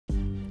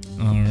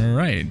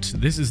Alright,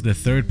 this is the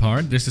third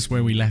part. This is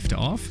where we left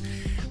off.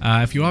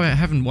 If you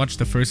haven't watched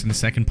the first and the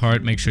second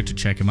part, make sure to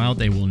check them out.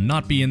 They will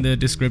not be in the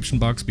description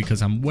box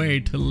because I'm way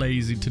too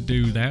lazy to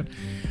do that.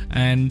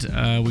 And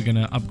we're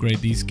gonna upgrade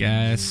these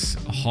gas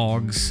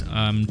hogs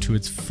to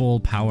its full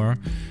power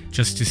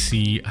just to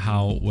see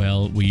how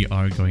well we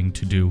are going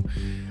to do.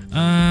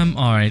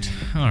 Alright,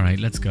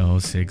 let's go.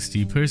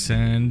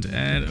 60%,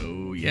 and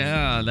oh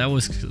yeah, that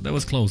was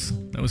close.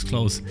 That was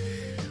close.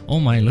 Oh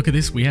my, look at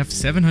this. We have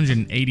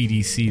 780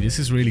 DC. This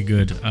is really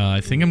good.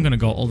 I think I'm gonna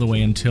go all the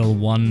way until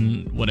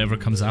whatever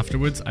comes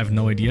afterwards. I have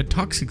no idea.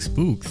 Toxic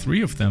Spook,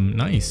 3 of them.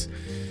 Nice.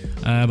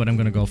 But I'm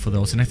gonna go for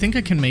those. And I think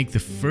I can make the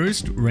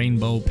first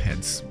rainbow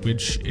pets,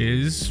 which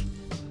is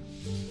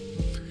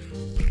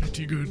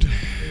pretty good.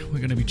 We're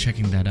gonna be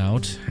checking that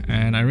out.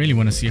 And I really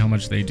want to see how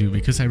much they do,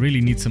 because I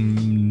really need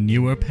some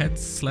newer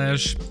pets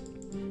slash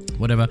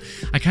whatever.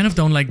 I kind of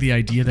don't like the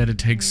idea that it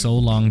takes so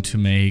long to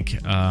make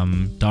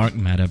dark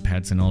matter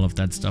pets and all of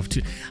that stuff.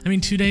 I mean,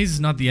 2 days is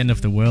not the end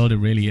of the world, it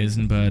really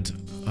isn't, but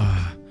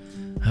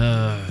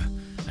I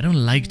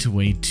don't like to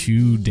wait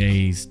 2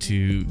 days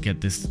to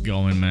get this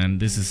going, man.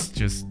 This is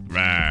just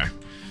rah.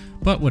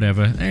 But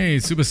whatever. Hey,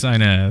 Super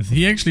Syneth,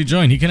 he actually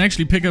joined. He can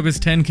actually pick up his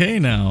 10k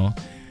now.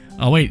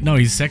 Oh wait, no,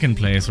 he's second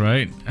place,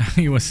 right?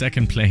 He was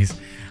second place.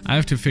 I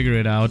have to figure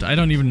it out. I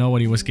don't even know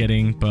what he was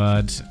getting,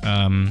 but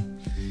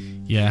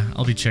yeah,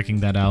 I'll be checking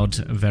that out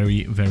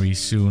very, very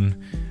soon.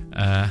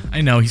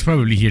 I know, he's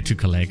probably here to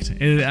collect.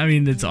 I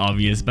mean, it's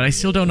obvious, but I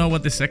still don't know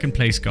what the second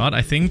place got.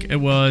 I think it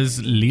was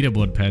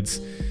leaderboard pets.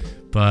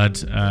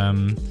 But,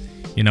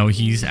 you know,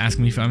 he's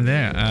asking me if I'm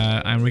there.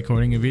 I'm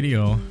recording a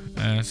video,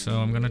 so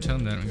I'm gonna tell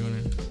him that.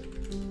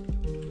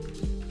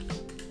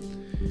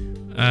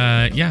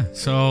 Yeah,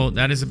 so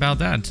that is about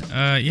that.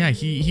 Yeah,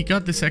 he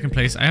got the second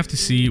place. I have to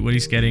see what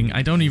he's getting.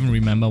 I don't even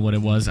remember what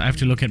it was. I have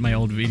to look at my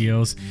old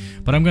videos,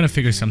 but I'm gonna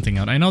figure something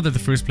out. I know that the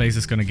first place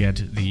is gonna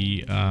get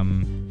the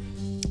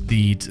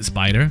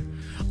spider.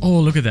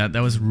 Oh, look at that.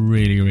 That was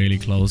really, really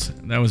close.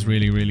 That was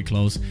really, really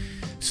close.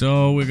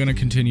 So we're gonna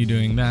continue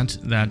doing that,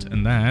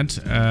 and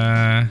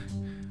that.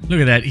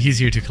 Look at that. He's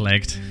here to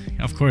collect.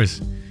 Of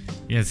course.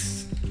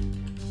 Yes.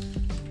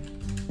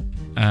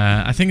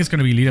 I think it's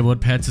gonna be leaderboard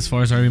pets as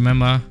far as I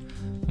remember.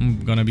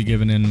 I'm gonna be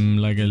giving him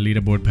like a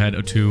leaderboard pet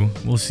or 2.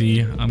 We'll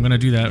see. I'm gonna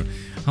do that.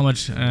 How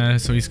much?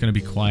 So he's gonna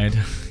be quiet.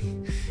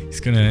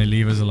 He's gonna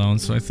leave us alone.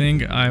 So I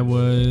think I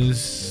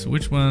was...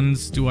 Which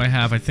ones do I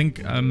have? I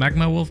think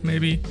Magma Wolf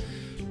maybe?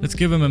 Let's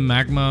give him a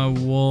Magma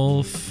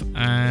Wolf,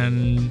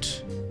 and...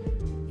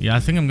 Yeah, I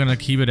think I'm gonna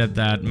keep it at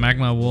that.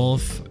 Magma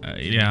Wolf,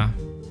 yeah.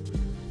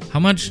 How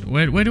much?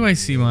 Where do I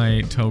see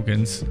my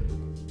tokens?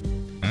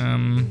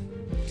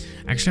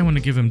 Actually, I want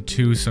to give him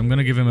 2, so I'm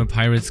gonna give him a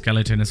pirate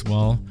skeleton as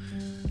well.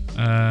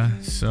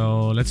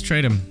 So let's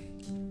trade him.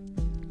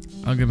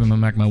 I'll give him a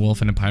Magma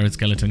Wolf and a pirate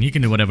skeleton. He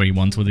can do whatever he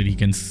wants with it. He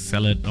can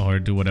sell it or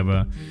do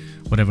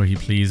whatever he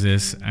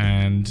pleases.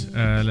 And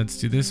let's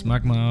do this.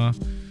 Magma.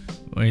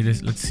 Wait,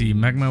 let's see.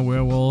 Magma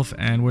Werewolf,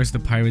 and where's the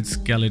pirate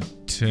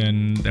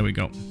skeleton? There we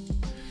go.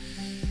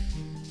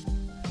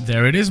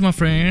 There it is, my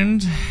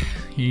friend.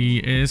 He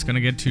is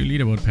gonna get 2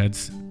 leaderboard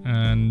pets,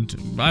 and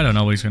I don't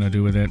know what he's gonna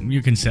do with it.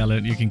 You can sell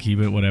it, you can keep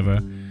it, whatever.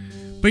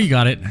 But you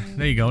got it.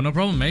 There you go. No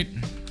problem, mate.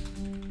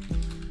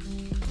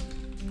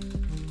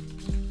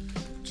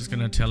 Just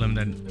gonna tell him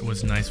that it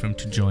was nice for him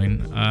to join.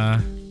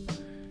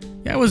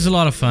 Yeah, it was a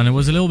lot of fun. It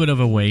was a little bit of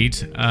a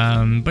wait,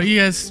 but he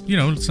has, you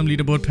know, some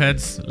leaderboard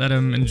pets. Let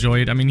him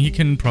enjoy it. I mean, he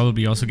can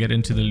probably also get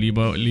into the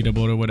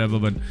leaderboard or whatever.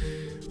 But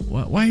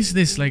why is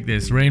this like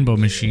this? Rainbow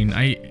machine.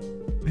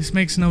 This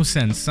makes no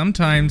sense.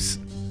 Sometimes...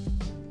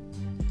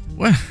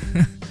 What?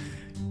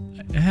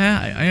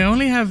 I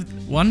only have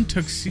 1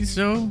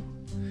 Tuxedo?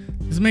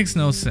 This makes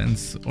no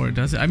sense. Or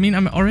does it? I mean,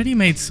 I'm already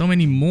made so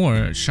many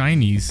more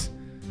shinies.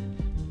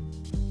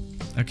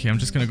 Okay, I'm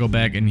just gonna go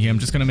back in here. I'm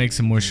just gonna make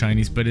some more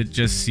shinies, but it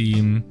just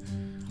seemed...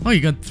 Oh,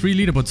 you got 3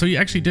 leaderboards. So you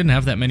actually didn't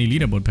have that many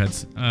leaderboard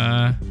pets.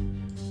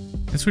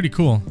 That's really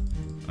cool.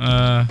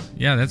 Yeah,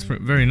 that's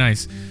very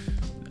nice.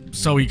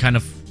 So we kind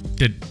of...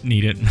 did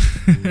need it.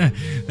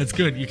 That's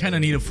good. You kind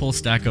of need a full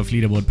stack of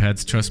leaderboard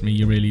pets. Trust me,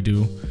 you really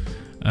do.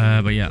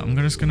 But yeah, I'm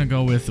just gonna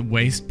go with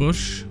Waste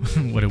Bush.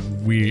 What a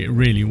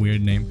really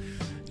weird name.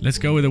 Let's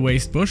go with a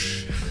Waste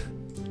Bush.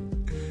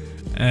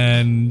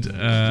 And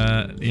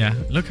yeah,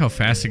 look how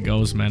fast it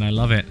goes, man. I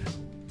love it.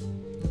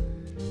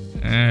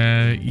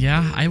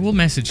 Yeah, I will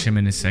message him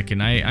in a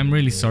second. I'm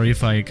really sorry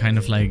if I kind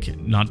of like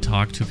not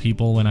talk to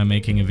people when I'm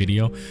making a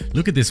video.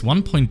 Look at this,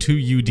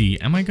 1.2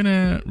 UD. Am I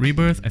gonna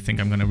rebirth? I think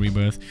I'm gonna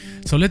rebirth.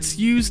 So let's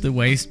use the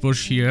waste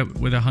bush here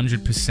with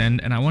 100%,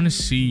 and I want to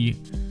see...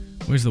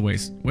 Where's the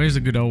waste? Where's the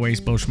good old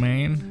waste bush,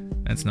 man?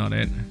 That's not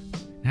it.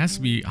 It has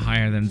to be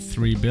higher than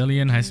 3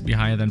 billion, has to be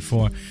higher than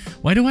 4.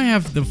 Why do I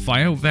have the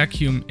fire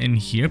vacuum in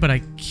here, but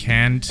I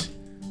can't...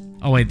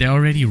 Oh wait, they're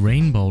already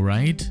rainbow,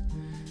 right?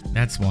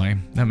 That's why.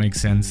 That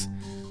makes sense.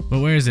 But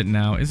where is it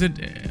now? Is it...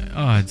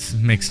 Oh, it's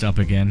mixed up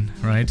again,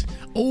 right?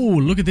 Oh,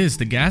 look at this.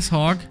 The gas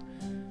hog.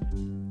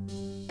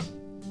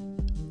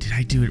 Did I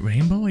I do it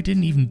rainbow? I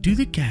didn't even do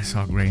the gas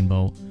hog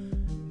rainbow.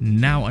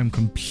 Now I'm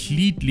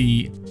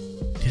completely...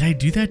 Did I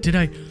do that? Did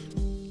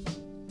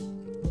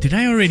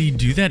I already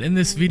do that in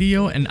this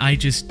video and I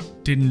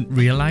just didn't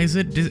realize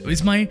it?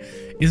 Is my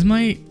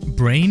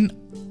brain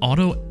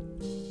auto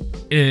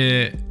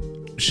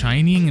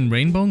shining and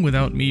rainbowing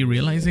without me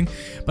realizing?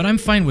 But I'm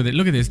fine with it.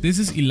 Look at this. This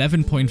is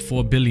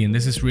 11.4 billion.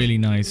 This is really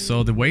nice.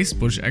 So the waste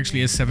bush actually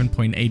is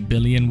 7.8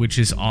 billion, which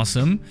is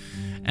awesome.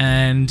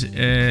 And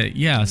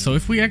yeah, so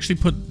if we actually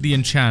put the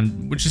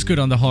enchant, which is good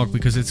on the hog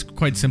because it's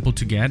quite simple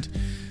to get.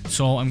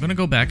 So I'm gonna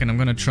go back and I'm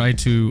gonna try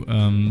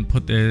to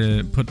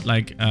put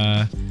like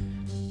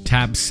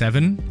tab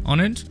 7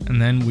 on it,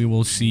 and then we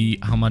will see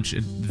how much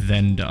it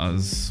then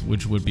does,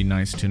 which would be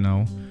nice to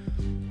know.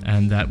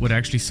 And that would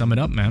actually sum it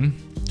up, man,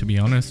 to be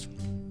honest.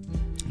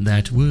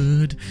 That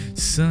would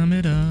sum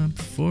it up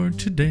for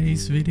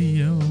today's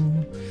video.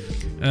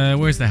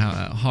 Where's the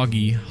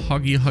hoggy?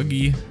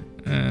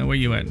 Where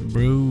you at,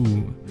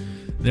 bro?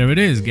 There it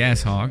is,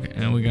 gas hog.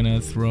 And we're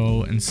gonna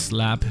throw and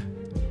slap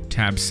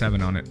tab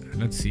 7 on it.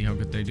 Let's see how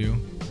good they do.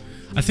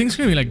 I think it's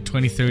gonna be like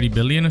 20-30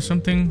 billion or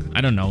something.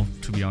 I don't know,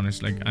 to be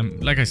honest.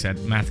 Like I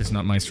said, math is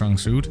not my strong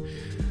suit.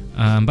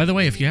 By the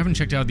way, if you haven't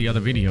checked out the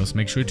other videos,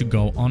 make sure to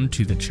go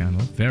onto the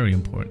channel, very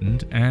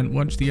important, and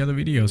watch the other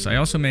videos. I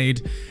also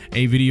made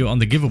a video on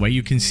the giveaway.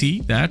 You can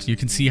see that. You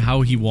can see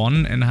how he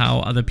won and how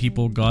other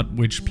people got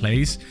which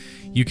place.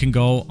 You can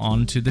go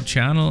onto the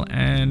channel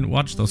and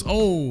watch those.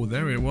 Oh,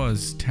 there it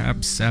was,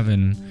 tab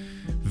 7.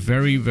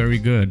 Very, very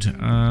good.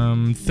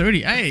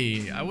 30.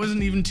 Hey, I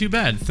wasn't even too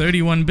bad.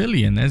 31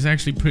 billion. That's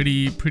actually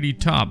pretty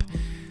top.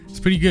 It's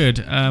pretty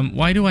good.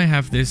 Why do I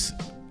have this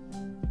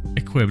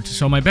equipped?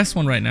 So my best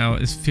one right now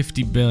is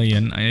 50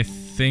 billion. I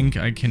think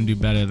I can do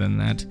better than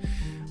that.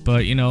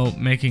 But, you know,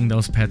 making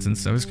those pets and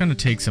stuff, it's going to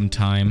take some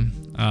time.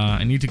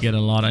 I need to get a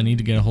lot. I need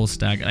to get a whole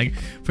stack. Like,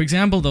 for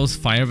example, those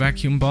fire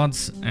vacuum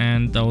bots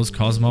and those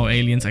Cosmo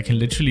aliens, I can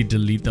literally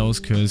delete those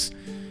because,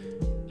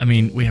 I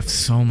mean, we have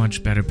so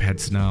much better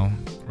pets now,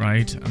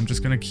 right? I'm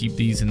just going to keep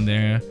these in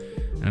there.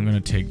 I'm going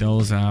to take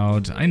those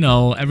out. I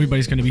know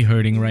everybody's going to be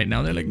hurting right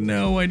now. They're like,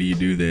 no, why do you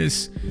do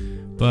this?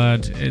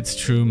 But it's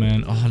true,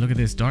 man. Oh, look at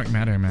this dark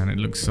matter, man. It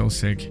looks so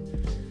sick.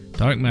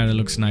 Dark matter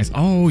looks nice.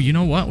 Oh, you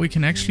know what? We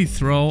can actually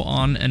throw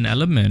on an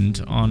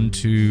element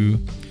onto...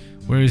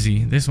 Where is he?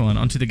 This one.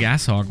 Onto the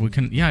gas hog. We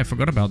can... Yeah, I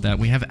forgot about that.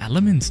 We have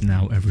elements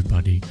now,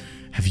 everybody.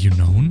 Have you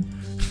known?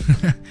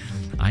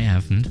 I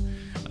haven't.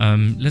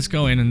 Let's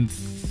go in and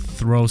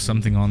throw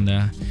something on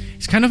there.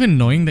 It's kind of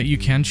annoying that you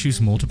can't choose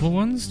multiple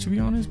ones, to be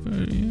honest,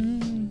 but yeah.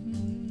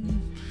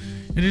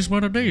 It is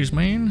what it is,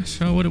 man.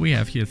 So what do we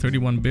have here?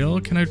 31 bill.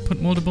 Can I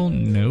put multiple?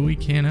 No, we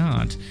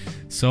cannot.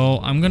 So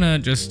I'm gonna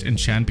just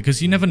enchant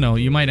because you never know.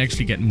 You might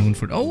actually get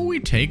moonford. Oh, we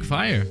take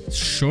fire.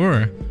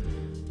 Sure.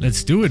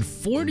 Let's do it.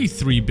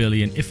 43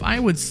 billion. If I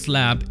would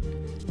slap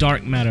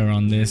dark matter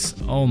on this,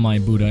 oh my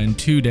Buddha, in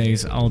 2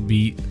 days I'll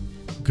be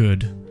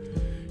good.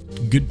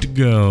 Good to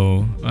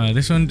go.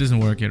 This one doesn't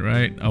work yet,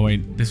 right? Oh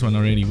wait, this one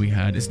already we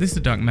had. Is this the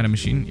dark matter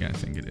machine? Yeah, I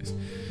think it is.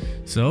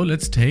 So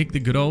let's take the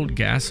good old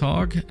gas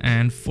hog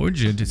and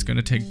forge it. It's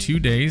gonna take 2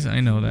 days, I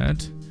know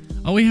that.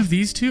 Oh, we have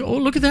these two? Oh,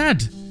 look at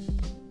that!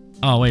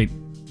 Oh wait,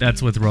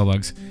 that's with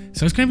Robux.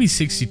 So it's gonna be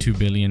 62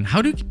 billion.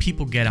 How do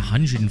people get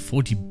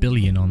 140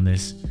 billion on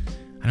this?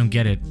 I don't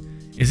get it.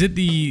 Is it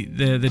the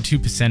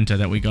 2%er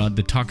that we got,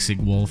 the toxic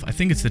wolf? I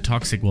think it's the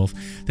toxic wolf.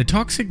 The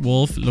toxic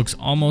wolf looks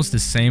almost the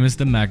same as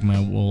the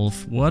magma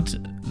wolf. What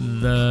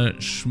the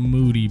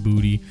schmoody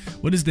booty?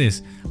 What is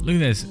this? Look at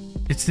this.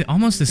 It's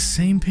almost the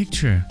same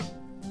picture.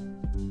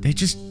 They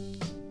just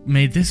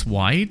made this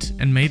white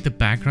and made the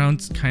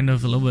background kind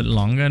of a little bit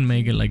longer and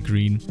make it like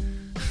green.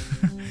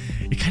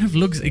 It kind of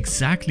looks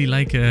exactly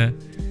like a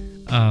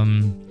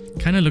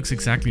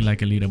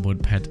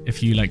leaderboard pet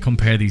if you like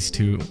compare these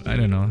two. I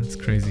don't know, it's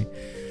crazy.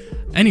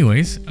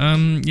 Anyways,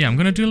 yeah, I'm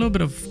gonna do a little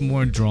bit of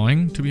more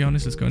drawing, to be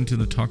honest. Let's go into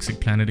the toxic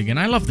planet again.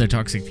 I love the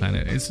toxic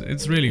planet.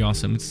 It's really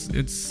awesome.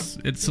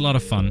 It's a lot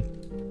of fun.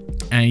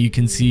 And you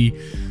can see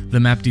the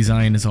map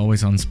design is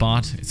always on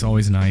spot. It's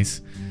always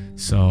nice.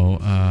 So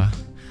I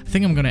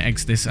think I'm gonna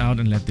X this out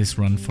and let this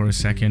run for a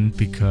second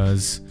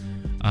because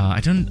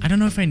I don't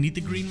know if I need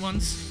the green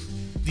ones.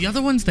 The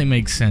other ones, they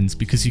make sense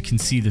because you can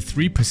see the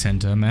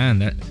 3%er. Man,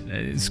 that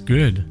is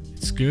good.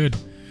 It's good.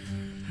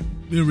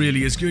 It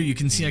really is good. You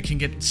can see I can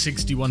get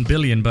 61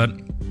 billion, but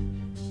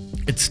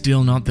it's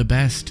still not the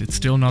best. It's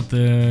still not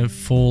the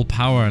full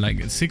power.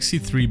 Like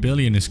 63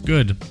 billion is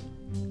good.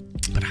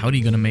 But how are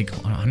you gonna make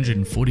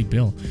 140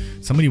 bill?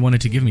 Somebody wanted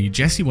to give me,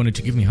 Jesse wanted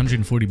to give me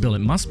 140 bill. It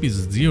must be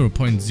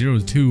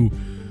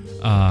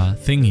 0.02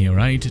 thing here,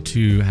 right?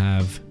 To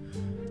have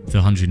the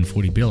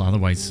 140 bill,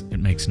 otherwise it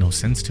makes no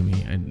sense to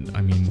me.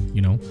 I mean,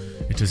 you know,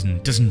 it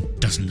doesn't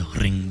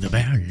ring the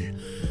bell.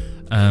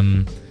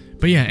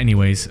 But yeah,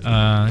 anyways,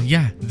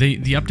 yeah,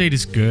 the update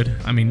is good.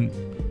 I mean,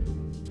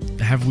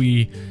 have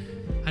we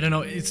I don't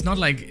know, it's not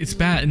like it's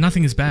bad,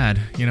 nothing is bad,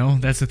 you know,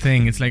 that's the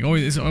thing. It's like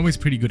always, it's always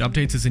pretty good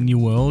updates. It's a new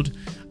world.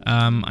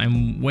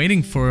 I'm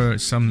waiting for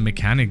some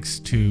mechanics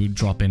to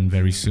drop in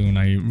very soon.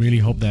 I really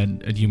hope that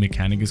a new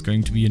mechanic is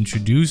going to be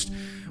introduced.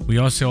 We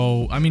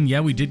also, I mean,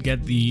 yeah, we did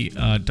get the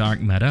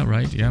dark matter,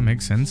 right? Yeah,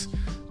 makes sense.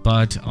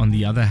 But on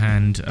the other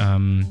hand,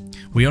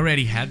 we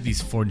already had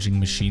these forging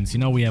machines. You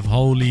know, we have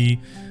holy,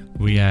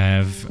 we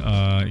have,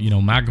 you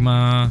know,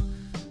 magma,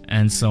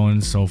 and so on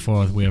and so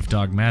forth. We have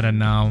dark matter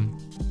now.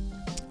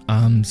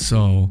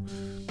 So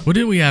what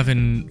did we have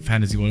in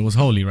Fantasy World? It was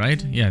holy,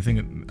 right? Yeah, I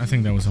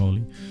think that was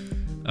holy.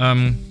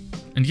 And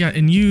yeah,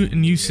 a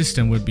new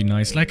system would be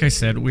nice. Like I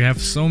said, we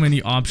have so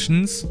many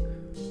options.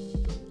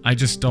 I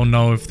just don't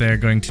know if they're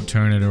going to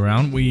turn it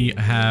around. We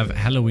have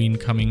Halloween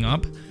coming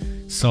up.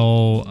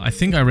 So I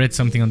think I read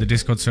something on the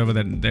Discord server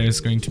that there's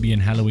going to be an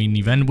Halloween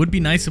event. Would be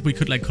nice if we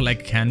could like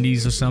collect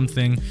candies or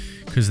something,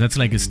 because that's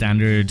like a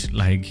standard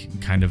like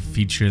kind of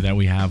feature that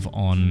we have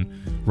on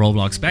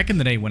Roblox. Back in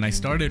the day when I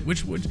started,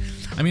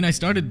 I mean I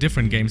started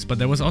different games, but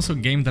there was also a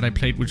game that I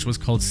played which was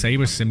called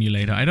Saber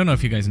Simulator. I don't know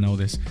if you guys know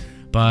this,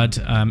 but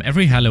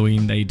every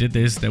Halloween they did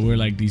this. There were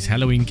like these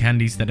Halloween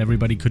candies that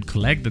everybody could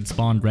collect that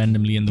spawned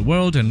randomly in the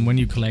world, and when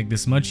you collect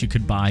this much you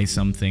could buy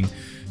something.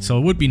 So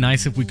it would be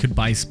nice if we could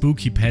buy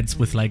spooky pets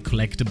with like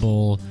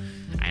collectible,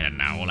 I don't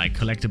know, like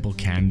collectible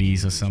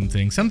candies or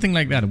something. Something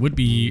like that. It would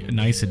be a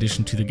nice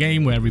addition to the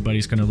game where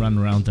everybody's gonna run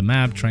around the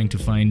map trying to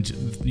find,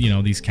 you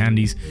know, these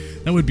candies.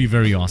 That would be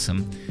very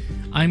awesome.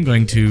 I'm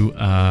going to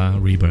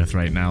Rebirth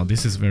right now.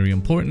 This is very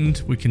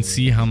important. We can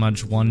see how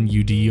much 1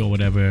 UD or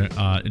whatever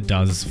it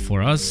does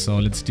for us. So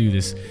let's do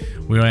this.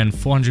 We're in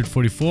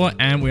 444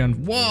 and we're on,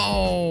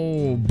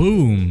 whoa,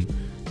 boom.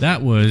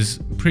 That was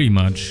pretty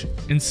much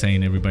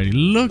insane, everybody.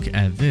 Look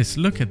at this.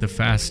 Look at the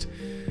fast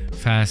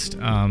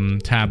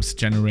tabs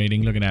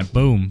generating. Look at that.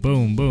 Boom,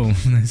 boom, boom.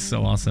 That's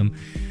so awesome.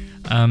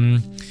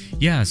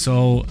 Yeah,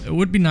 so it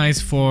would be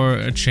nice for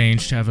a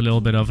change to have a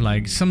little bit of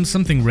like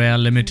something rare,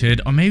 limited,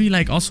 or maybe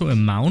like also a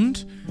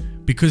mount,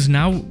 because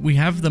now we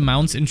have the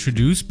mounts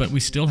introduced, but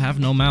we still have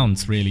no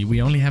mounts really.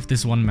 We only have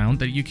this one mount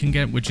that you can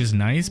get, which is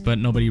nice, but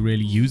nobody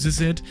really uses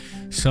it.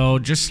 So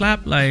just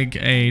slap like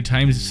a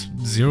times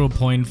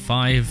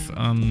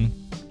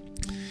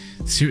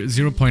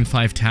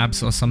 0.5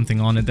 tabs or something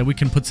on it, that we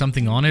can put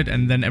something on it,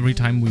 and then every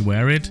time we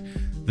wear it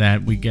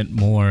that we get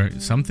more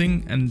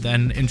something, and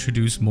then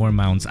introduce more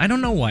mounts. I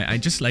don't know why, I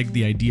just like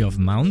the idea of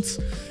mounts,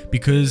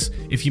 because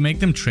if you make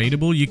them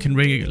tradable you can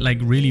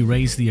really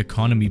raise the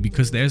economy,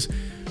 because there's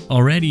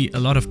already a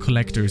lot of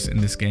collectors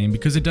in this game,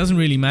 because it doesn't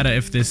really matter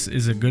if this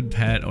is a good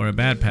pet or a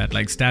bad pet,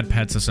 like stat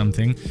pets or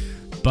something.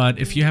 But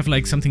if you have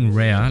like something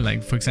rare,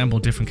 like for example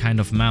different kind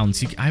of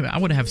mounts, I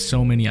would have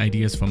so many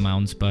ideas for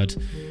mounts, but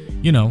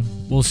you know,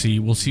 we'll see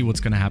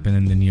what's gonna happen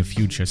in the near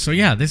future. So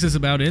yeah, this is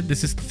about it.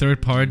 This is the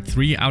third part,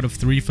 3 out of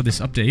 3 for this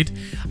update.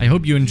 I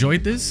hope you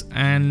enjoyed this,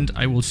 and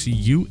I will see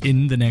you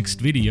in the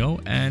next video.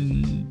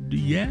 And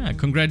yeah,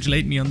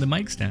 congratulate me on the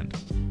mic stand.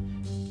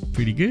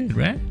 Pretty good,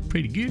 right?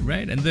 Pretty good,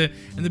 right? And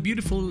the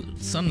beautiful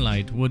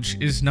sunlight, which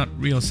is not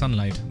real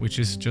sunlight, which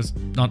is just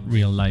not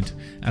real light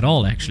at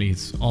all. Actually,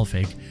 it's all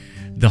fake.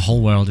 The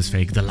whole world is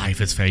fake. The life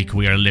is fake.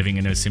 We are living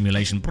in a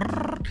simulation.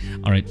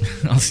 All right,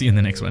 I'll see you in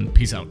the next one.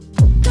 Peace out.